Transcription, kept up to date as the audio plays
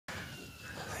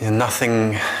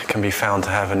Nothing can be found to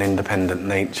have an independent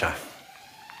nature.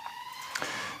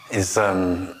 It's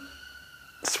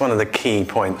one of the key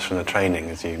points from the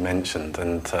training, as you mentioned,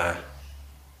 and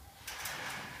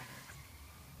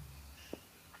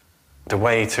the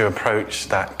way to approach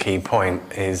that key point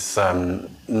is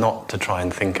not to try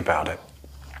and think about it.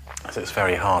 So it's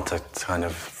very hard to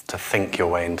to think your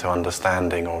way into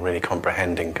understanding or really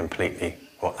comprehending completely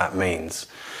what that means.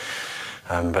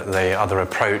 But the other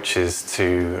approach is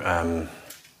to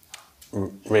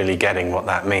really getting what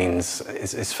that means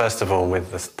is first of all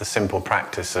with the simple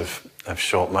practice of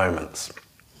short moments.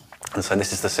 And so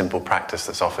this is the simple practice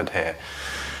that's offered here.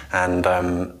 And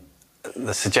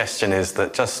the suggestion is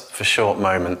that just for short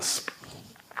moments,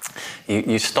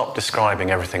 you stop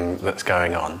describing everything that's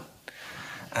going on,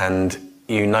 and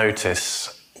you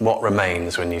notice what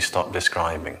remains when you stop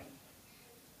describing.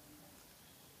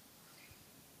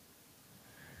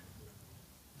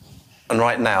 And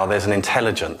right now there's an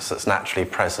intelligence that's naturally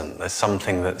present. There's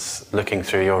something that's looking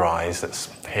through your eyes, that's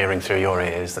hearing through your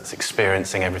ears, that's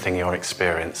experiencing everything you're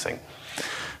experiencing.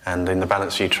 And in the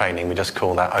Balanced View training we just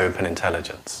call that open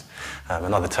intelligence.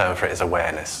 Another term for it is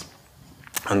awareness.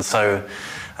 And so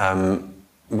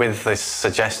with this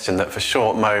suggestion that for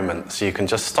short moments you can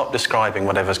just stop describing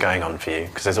whatever's going on for you,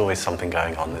 because there's always something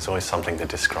going on, there's always something to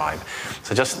describe.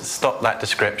 So just stop that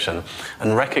description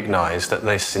and recognize that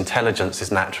this intelligence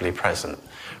is naturally present.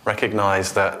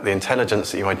 Recognize that the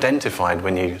intelligence that you identified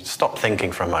when you stop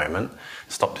thinking for a moment,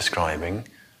 stop describing,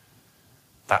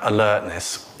 that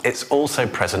alertness, it's also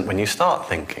present when you start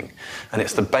thinking. And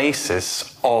it's the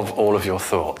basis of all of your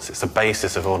thoughts. It's the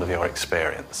basis of all of your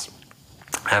experience.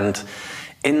 And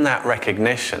in that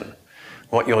recognition,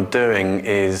 what you're doing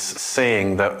is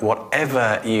seeing that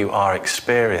whatever you are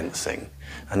experiencing,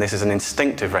 and this is an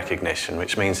instinctive recognition,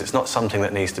 which means it's not something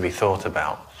that needs to be thought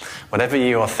about. Whatever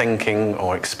you are thinking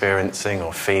or experiencing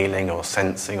or feeling or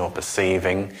sensing or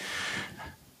perceiving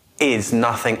is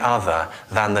nothing other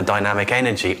than the dynamic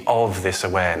energy of this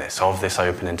awareness, of this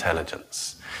open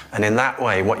intelligence. And in that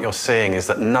way, what you're seeing is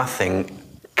that nothing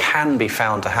can be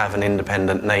found to have an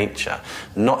independent nature,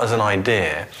 not as an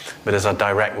idea, but as a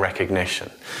direct recognition.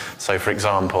 So, for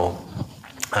example,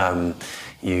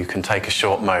 you can take a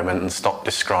short moment and stop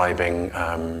describing,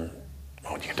 well,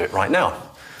 you can do it right now.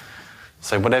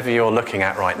 So whatever you're looking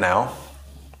at right now,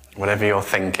 whatever you're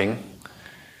thinking,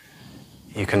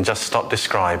 you can just stop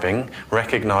describing,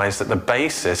 recognize that the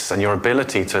basis and your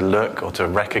ability to look or to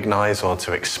recognize or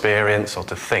to experience or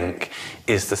to think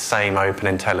is the same open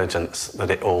intelligence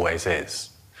that it always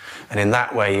is. And in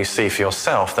that way you see for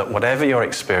yourself that whatever you're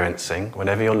experiencing,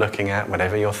 whatever you're looking at,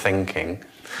 whatever you're thinking,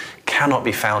 cannot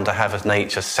be found to have a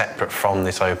nature separate from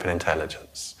this open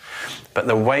intelligence. But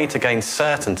the way to gain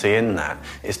certainty in that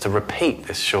is to repeat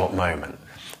this short moment.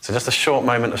 So just a short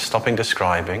moment of stopping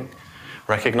describing,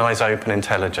 recognize open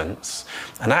intelligence,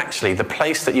 and actually the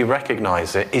place that you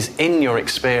recognize it is in your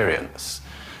experience.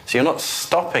 So you're not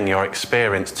stopping your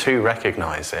experience to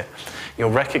recognize it, you're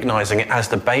recognizing it as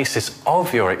the basis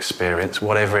of your experience,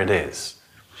 whatever it is.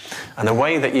 And the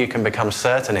way that you can become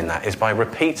certain in that is by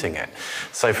repeating it.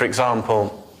 So for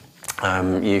example,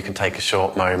 you can take a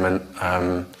short moment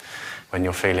when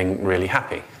you're feeling really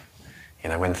happy.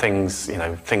 When things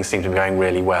seem to be going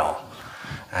really well.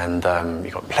 And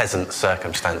you've got pleasant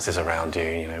circumstances around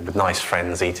you, with nice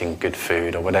friends, eating good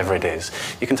food or whatever it is.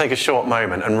 You can take a short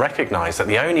moment and recognize that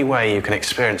the only way you can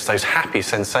experience those happy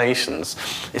sensations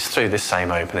is through this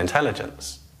same open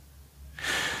intelligence.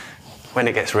 When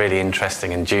it gets really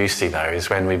interesting and juicy, though, is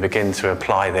when we begin to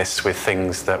apply this with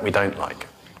things that we don't like.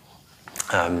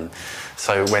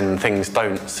 So when things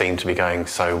don't seem to be going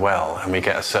so well and we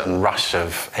get a certain rush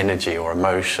of energy or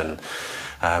emotion,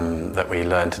 that we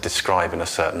learn to describe in a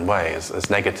certain way as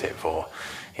negative, or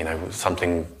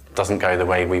something doesn't go the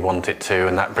way we want it to,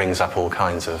 and that brings up all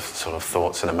kinds of sort of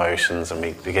thoughts and emotions, and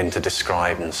we begin to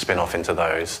describe and spin off into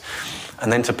those.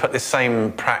 And then to put this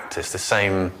same practice, the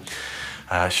same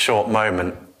short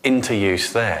moment into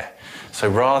use there. So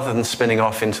rather than spinning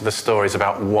off into the stories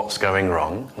about what's going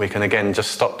wrong, we can again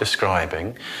just stop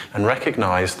describing and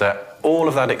recognize that all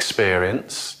of that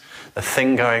experience, the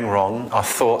thing going wrong, our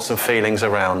thoughts and feelings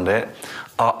around it,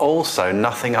 are also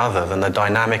nothing other than the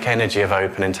dynamic energy of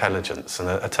open intelligence. And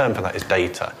a term for that is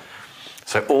data.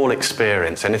 So all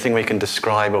experience, anything we can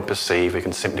describe or perceive, we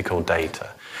can simply call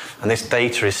data. And this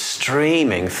data is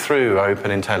streaming through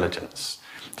open intelligence,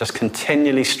 just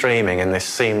continually streaming in this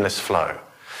seamless flow.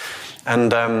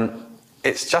 And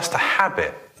it's just a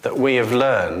habit that we have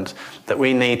learned that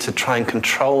we need to try and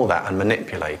control that and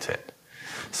manipulate it.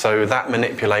 So that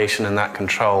manipulation and that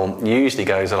control usually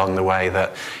goes along the way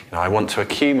that, I want to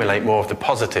accumulate more of the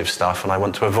positive stuff and I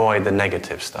want to avoid the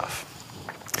negative stuff.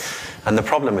 And the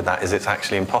problem with that is it's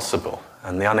actually impossible.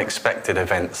 And the unexpected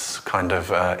events kind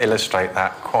of illustrate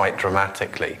that quite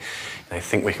dramatically. They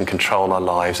think we can control our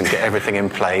lives and get everything in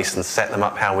place and set them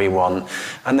up how we want.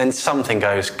 And then something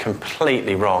goes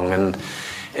completely wrong. And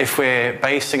if we're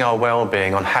basing our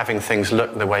well-being on having things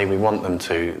look the way we want them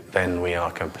to, then we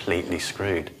are completely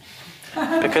screwed.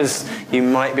 Because you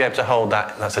might be able to hold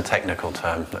that's a technical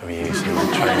term that we use in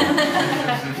the training.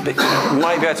 But you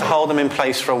might be able to hold them in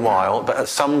place for a while, but at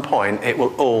some point it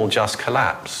will all just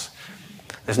collapse.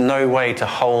 There's no way to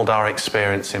hold our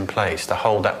experience in place, to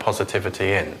hold that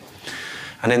positivity in.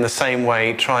 And in the same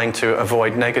way, trying to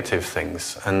avoid negative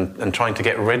things and trying to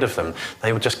get rid of them,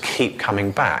 they will just keep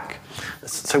coming back.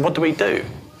 So what do?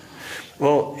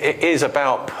 Well, it is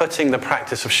about putting the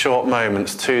practice of short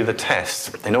moments to the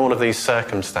test in all of these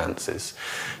circumstances.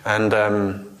 And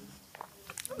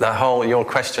your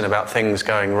question about things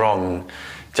going wrong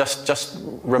just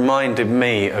reminded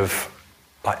me of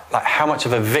like how much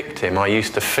of a victim I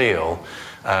used to feel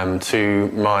to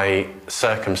my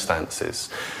circumstances.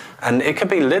 And it could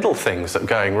be little things that are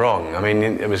going wrong. I mean,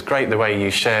 it was great the way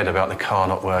you shared about the car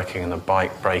not working and the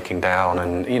bike breaking down.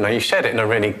 And, you shared it in a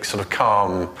really sort of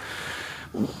calm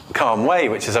way,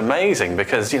 which is amazing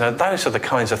because, those are the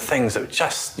kinds of things that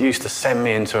just used to send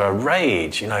me into a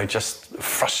rage, just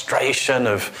frustration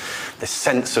of this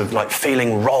sense of like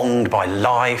feeling wronged by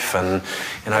life and,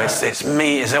 it's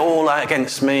me, it's all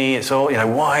against me, it's all,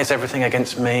 why is everything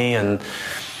against me?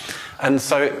 And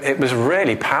so it was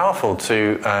really powerful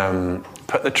to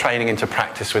put the training into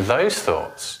practice with those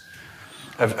thoughts,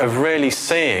 of really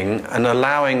seeing and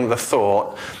allowing the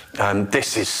thought,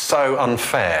 this is so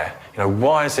unfair.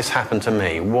 Why has this happened to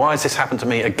me? Why has this happened to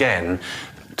me again?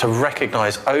 To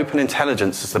recognize open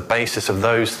intelligence as the basis of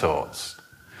those thoughts.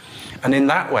 And in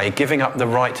that way, giving up the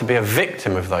right to be a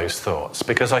victim of those thoughts,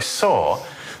 because I saw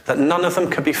that none of them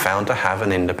could be found to have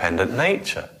an independent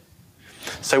nature.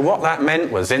 So what that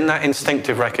meant was, in that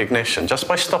instinctive recognition, just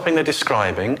by stopping the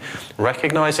describing,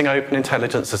 recognizing open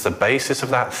intelligence as the basis of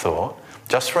that thought,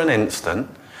 just for an instant,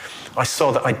 I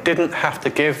saw that I didn't have to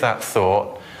give that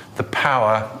thought the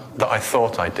power that I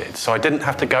thought I did. So I didn't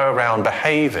have to go around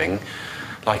behaving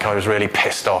like I was really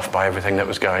pissed off by everything that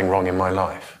was going wrong in my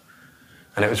life.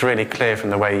 And it was really clear from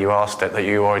the way you asked it that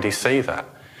you already see that.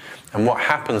 And what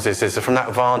happens is from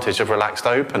that vantage of relaxed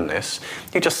openness,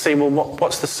 you just see, well,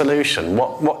 what's the solution?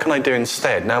 What can I do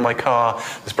instead? Now my car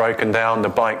is broken down, the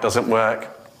bike doesn't work.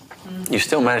 You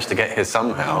still manage to get here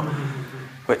somehow,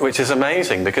 which is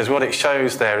amazing because what it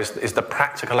shows there is the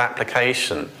practical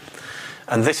application.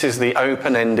 And this is the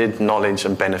open-ended knowledge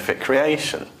and benefit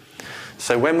creation.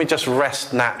 So when we just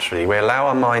rest naturally, we allow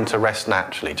our mind to rest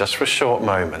naturally, just for a short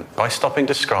moment, by stopping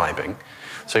describing.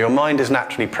 So your mind is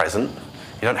naturally present.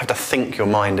 You don't have to think your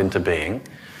mind into being.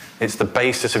 It's the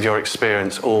basis of your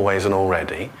experience always and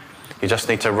already. You just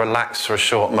need to relax for a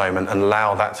short moment and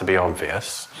allow that to be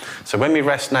obvious. So when we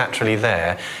rest naturally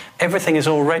there, everything is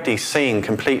already seen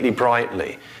completely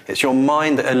brightly. It's your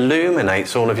mind that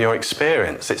illuminates all of your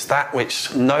experience. It's that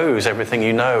which knows everything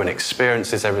you know and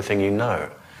experiences everything you know.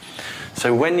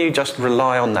 So when you just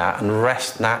rely on that and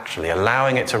rest naturally,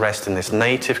 allowing it to rest in this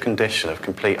native condition of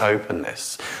complete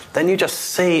openness, then you just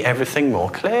see everything more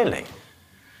clearly.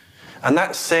 And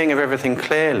that seeing of everything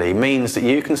clearly means that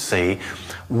you can see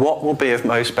what will be of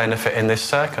most benefit in this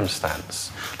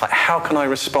circumstance. Like, how can I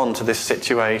respond to this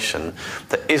situation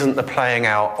that isn't the playing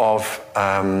out of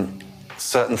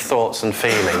certain thoughts and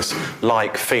feelings,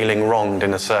 like feeling wronged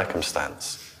in a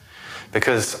circumstance?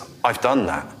 Because I've done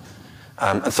that.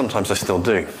 And sometimes I still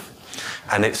do.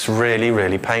 And it's really,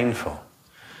 really painful.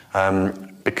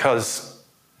 Because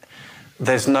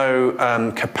there's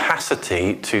no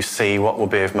capacity to see what will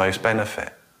be of most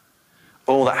benefit.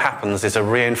 All that happens is a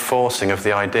reinforcing of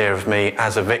the idea of me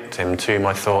as a victim to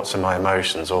my thoughts and my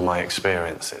emotions or my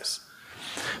experiences.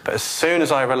 But as soon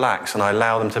as I relax and I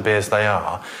allow them to be as they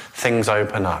are, things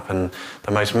open up. And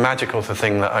the most magical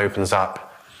thing that opens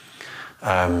up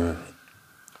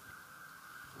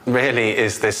really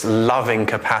is this loving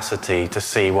capacity to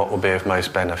see what will be of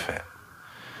most benefit.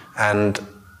 And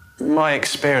my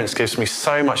experience gives me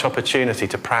so much opportunity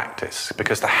to practice,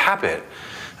 because the habit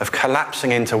of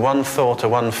collapsing into one thought or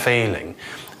one feeling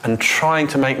and trying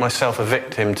to make myself a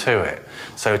victim to it,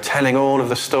 so telling all of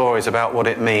the stories about what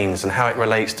it means and how it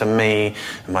relates to me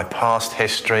and my past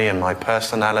history and my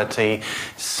personality,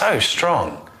 so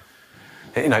strong.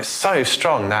 It's so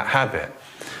strong, that habit,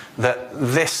 that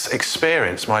this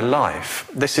experience, my life,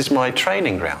 this is my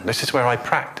training ground. This is where I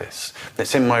practice.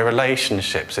 It's in my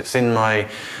relationships. It's in my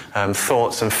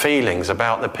thoughts and feelings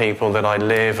about the people that I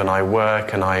live and I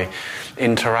work and I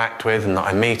interact with and that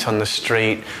I meet on the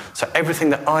street. So everything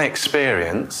that I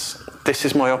experience, this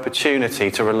is my opportunity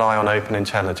to rely on open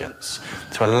intelligence,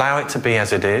 to allow it to be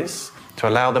as it is, to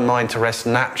allow the mind to rest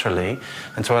naturally,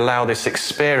 and to allow this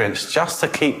experience just to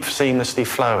keep seamlessly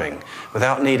flowing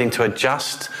without needing to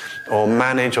adjust or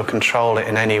manage or control it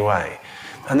in any way.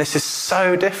 And this is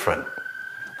so different,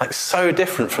 like so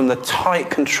different from the tight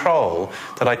control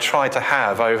that I tried to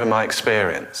have over my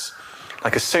experience.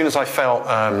 Like as soon as I felt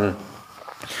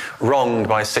wronged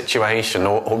by a situation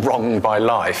or wronged by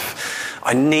life,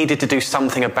 I needed to do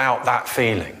something about that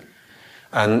feeling.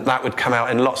 And that would come out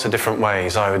in lots of different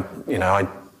ways. I'd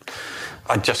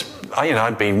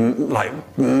be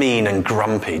like mean and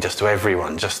grumpy just to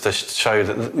everyone, just to show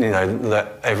that,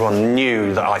 that everyone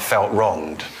knew that I felt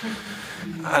wronged.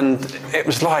 And it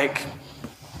was like,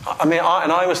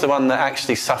 I was the one that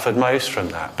actually suffered most from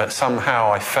that. But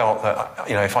somehow I felt that,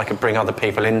 if I could bring other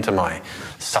people into my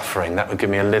suffering, that would give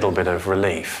me a little bit of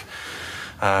relief.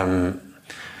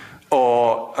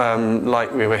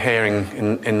 Like we were hearing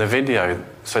in the video,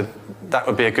 so that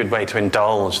would be a good way to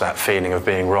indulge that feeling of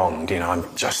being wronged. I'm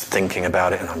just thinking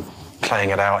about it and I'm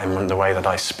playing it out in the way that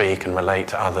I speak and relate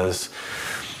to others.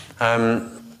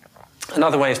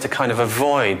 Another way is to kind of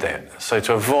avoid it. So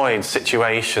to avoid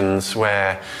situations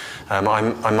where I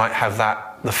might have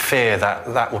the fear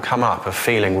that will come up of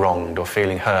feeling wronged or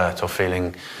feeling hurt or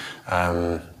feeling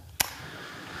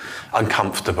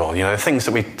uncomfortable, things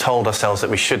that we told ourselves that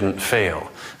we shouldn't feel.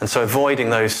 And so avoiding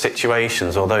those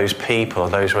situations or those people or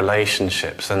those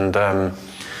relationships. And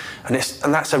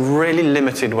that's a really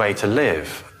limited way to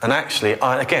live. And actually,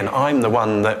 I'm the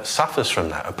one that suffers from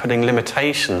that, of putting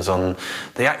limitations on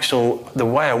the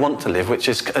way I want to live, which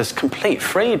is as complete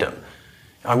freedom.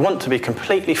 I want to be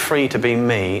completely free to be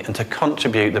me and to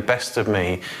contribute the best of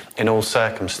me in all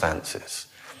circumstances.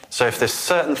 So if there's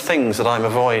certain things that I'm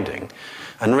avoiding,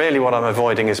 and really what I'm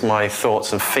avoiding is my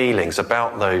thoughts and feelings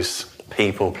about those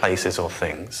people, places or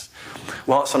things,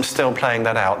 whilst I'm still playing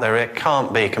that out, it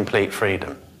can't be complete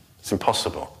freedom. It's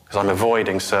impossible, because I'm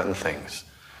avoiding certain things.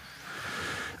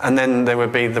 And then there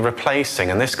would be the replacing,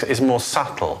 and this is more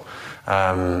subtle.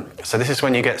 So this is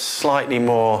when you get slightly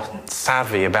more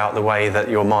savvy about the way that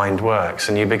your mind works,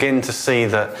 and you begin to see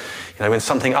that, when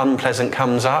something unpleasant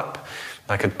comes up,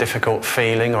 like a difficult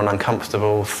feeling or an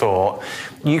uncomfortable thought,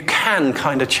 you can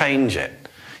kind of change it.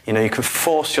 You can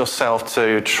force yourself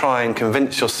to try and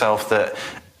convince yourself that,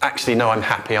 actually, no, I'm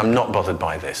happy, I'm not bothered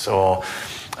by this. Or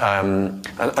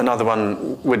another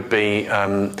one would be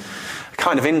a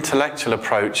kind of intellectual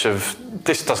approach of,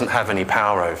 this doesn't have any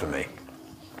power over me.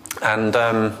 And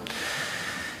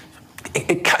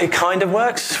it kind of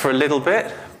works for a little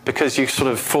bit, because you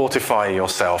sort of fortify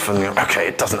yourself and you're, okay,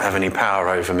 it doesn't have any power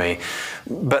over me.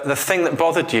 But the thing that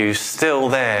bothered you is still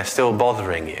there, still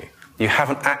bothering you. You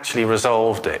haven't actually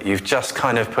resolved it. You've just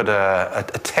kind of put a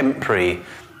temporary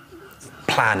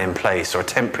plan in place or a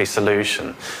temporary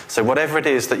solution. So whatever it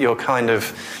is that you're kind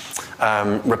of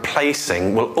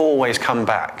replacing will always come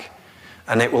back,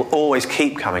 and it will always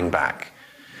keep coming back.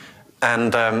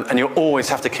 And you'll always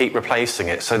have to keep replacing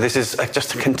it. So this is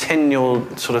just a continual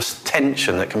sort of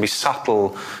tension that can be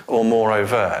subtle or more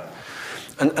overt.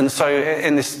 And so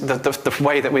in this, the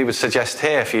way that we would suggest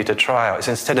here for you to try out is,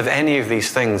 instead of any of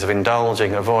these things of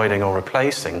indulging, avoiding or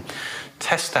replacing,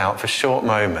 test out for short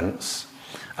moments,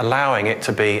 allowing it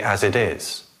to be as it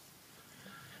is.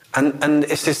 And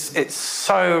it's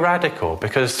so radical,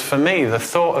 because for me, the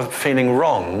thought of feeling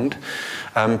wronged,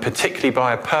 particularly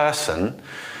by a person,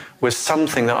 was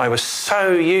something that I was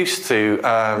so used to,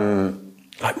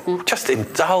 just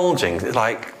indulging.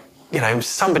 Like,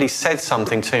 somebody said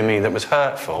something to me that was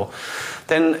hurtful,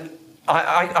 then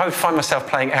I would find myself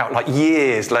playing out like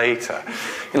years later.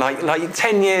 Like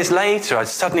 10 years later, I'd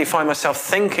suddenly find myself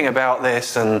thinking about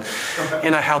this and,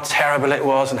 how terrible it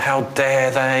was and how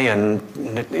dare they, and,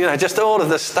 just all of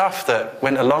the stuff that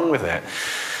went along with it.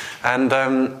 And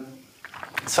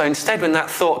so instead, when that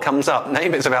thought comes up,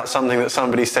 maybe it's about something that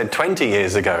somebody said 20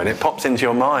 years ago, and it pops into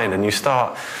your mind, and you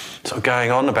start sort of going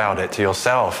on about it to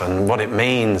yourself and what it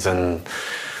means. And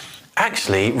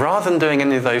actually, rather than doing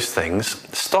any of those things,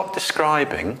 stop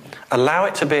describing, allow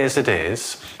it to be as it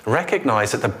is,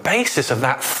 recognize that the basis of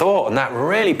that thought and that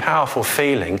really powerful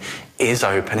feeling is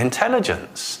open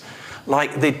intelligence.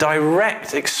 Like, the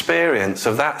direct experience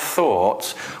of that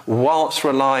thought, whilst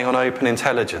relying on open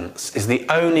intelligence, is the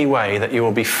only way that you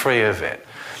will be free of it.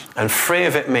 And free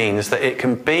of it means that it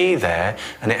can be there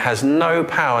and it has no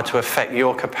power to affect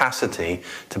your capacity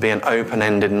to be an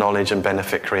open-ended knowledge and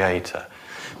benefit creator.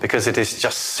 Because it is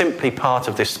just simply part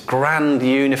of this grand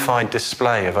unified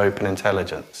display of open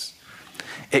intelligence.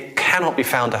 It cannot be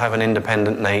found to have an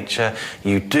independent nature.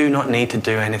 You do not need to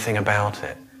do anything about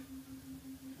it.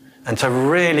 And to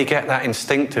really get that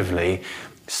instinctively,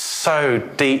 so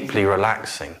deeply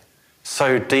relaxing,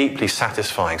 so deeply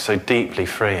satisfying, so deeply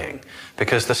freeing,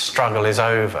 because the struggle is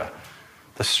over.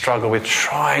 The struggle with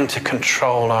trying to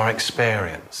control our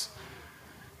experience.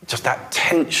 Just that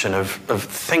tension of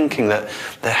thinking that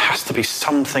there has to be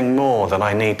something more that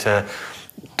I need to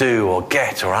do or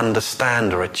get or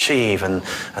understand or achieve, and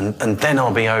then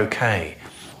I'll be okay.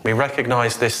 We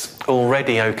recognize this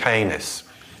already okayness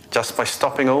just by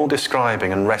stopping all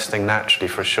describing and resting naturally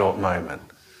for a short moment.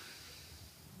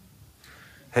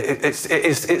 It's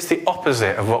the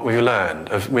opposite of what we learned.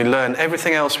 We learn,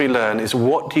 everything else we learn is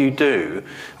what do you do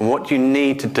and what do you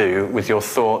need to do with your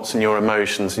thoughts and your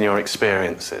emotions and your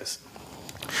experiences.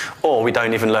 Or we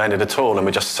don't even learn it at all and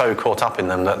we're just so caught up in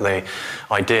them that the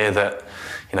idea that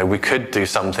we could do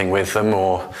something with them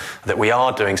or that we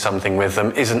are doing something with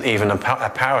them isn't even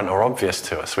apparent or obvious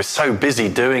to us. We're so busy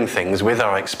doing things with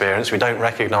our experience we don't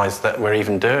recognize that we're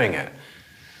even doing it.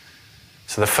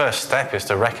 So the first step is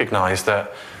to recognize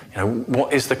that,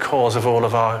 what is the cause of all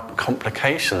of our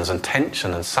complications and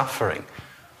tension and suffering?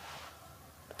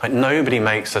 Like, nobody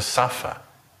makes us suffer,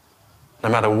 no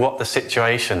matter what the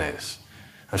situation is.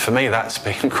 And for me, that's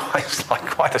been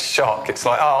quite a shock. It's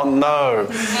like, oh no,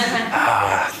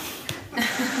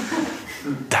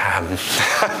 damn.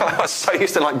 I was so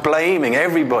used to blaming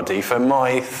everybody for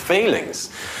my feelings,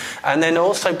 and then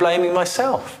also blaming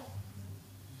myself.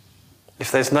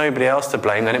 If there's nobody else to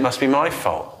blame, then it must be my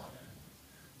fault.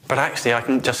 But actually, I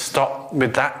can just stop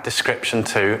with that description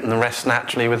too and rest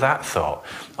naturally with that thought.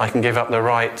 I can give up the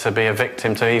right to be a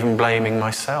victim to even blaming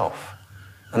myself.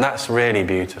 And that's really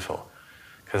beautiful,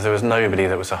 because there was nobody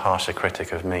that was a harsher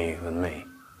critic of me than me.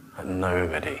 Like,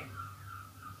 nobody.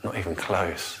 Not even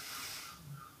close.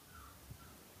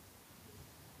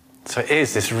 So it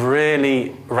is this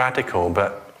really radical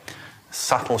but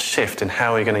subtle shift in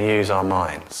how we're going to use our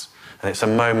minds. And it's a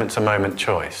moment-to-moment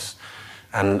choice.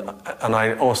 And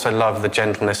I also love the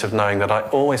gentleness of knowing that I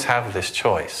always have this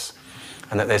choice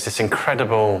and that there's this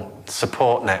incredible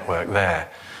support network there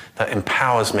that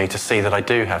empowers me to see that I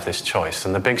do have this choice.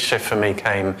 And the big shift for me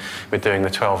came with doing the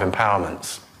 12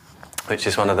 empowerments, which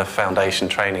is one of the foundation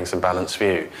trainings in Balanced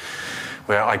View,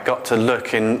 where I got to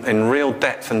look in real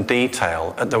depth and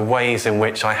detail at the ways in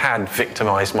which I had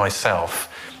victimized myself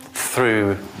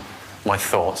through my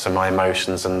thoughts and my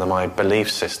emotions and my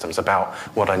belief systems about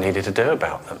what I needed to do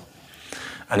about them.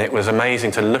 And it was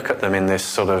amazing to look at them in this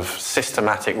sort of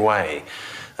systematic way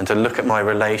and to look at my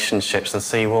relationships and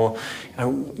see, well,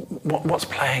 what's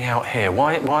playing out here?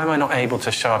 Why am I not able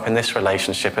to show up in this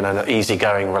relationship in an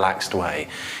easygoing, relaxed way?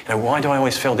 Why do I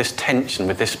always feel this tension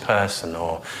with this person?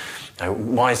 Or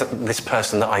why is it this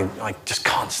person that I just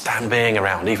can't stand being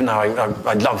around, even though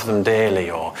I love them dearly?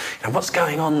 Or what's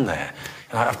going on there?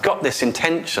 I've got this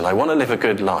intention. I want to live a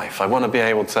good life. I want to be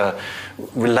able to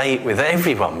relate with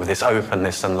everyone with this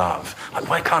openness and love.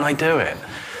 Why can't I do it?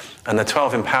 And the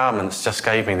 12 empowerments just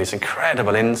gave me these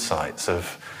incredible insights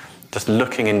of just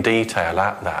looking in detail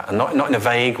at that, and not in a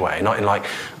vague way, not in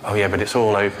oh yeah, but it's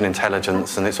all open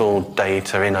intelligence and it's all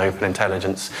data in open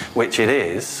intelligence, which it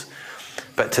is,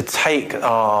 but to take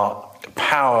our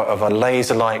power of a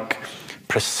laser-like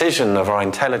precision of our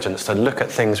intelligence to look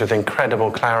at things with incredible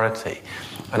clarity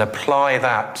and apply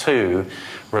that to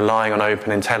relying on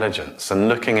open intelligence and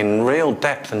looking in real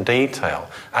depth and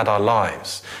detail at our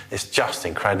lives is just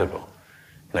incredible.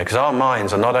 Because our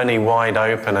minds are not only wide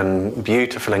open and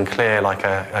beautiful and clear like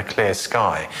a clear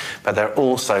sky, but they're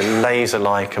also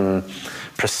laser-like and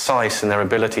precise in their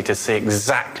ability to see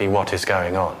exactly what is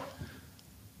going on.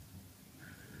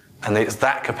 And it's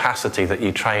that capacity that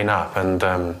you train up, and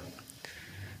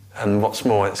what's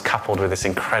more, it's coupled with this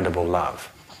incredible love.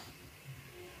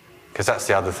 Because that's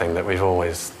the other thing that we've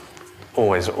always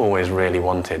really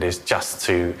wanted, is just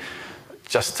to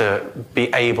be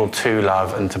able to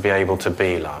love and to be able to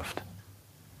be loved.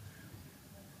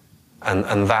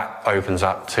 And that opens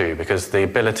up too, because the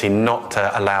ability not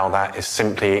to allow that is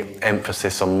simply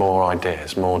emphasis on more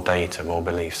ideas, more data, more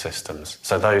belief systems.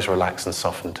 So those relax and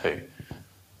soften too.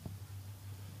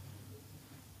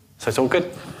 So it's all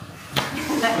good.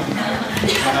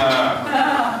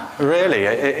 Really,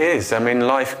 it is. I mean,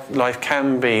 life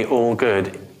can be all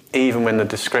good, even when the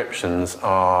descriptions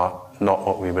are not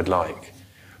what we would like.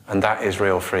 And that is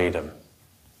real freedom.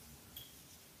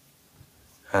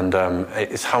 And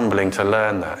it's humbling to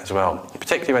learn that as well,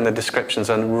 particularly when the descriptions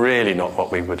are really not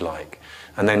what we would like.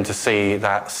 And then to see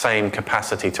that same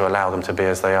capacity to allow them to be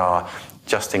as they are,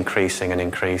 just increasing and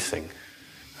increasing.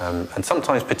 And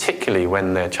sometimes particularly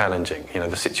when they're challenging,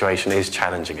 the situation is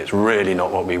challenging, it's really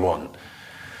not what we want.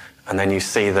 And then you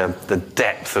see the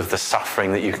depth of the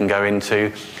suffering that you can go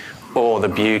into, or the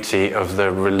beauty of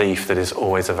the relief that is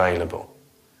always available.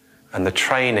 And the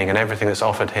training and everything that's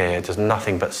offered here does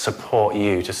nothing but support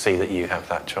you to see that you have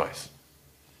that choice.